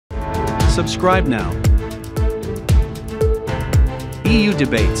Subscribe now. EU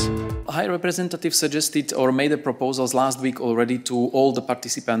debates. High Representative suggested or made a proposals last week already to all the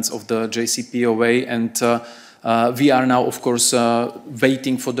participants of the JCPOA, and we are now, of course,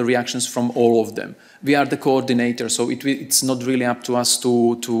 waiting for the reactions from all of them. We are the coordinator, so it's not really up to us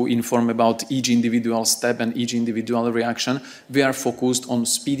to inform about each individual step and each individual reaction. We are focused on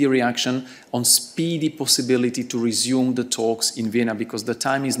speedy reaction, on speedy possibility to resume the talks in Vienna, because the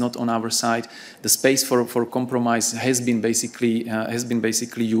time is not on our side. The space for compromise has been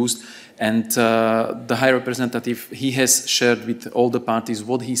basically used, and the High Representative, he has shared with all the parties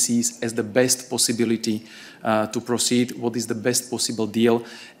what he sees as the best possibility to proceed, what is the best possible deal,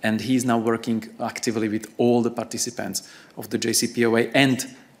 and he is now working actively with all the participants of the JCPOA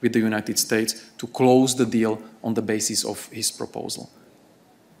and with the United States to close the deal on the basis of his proposal.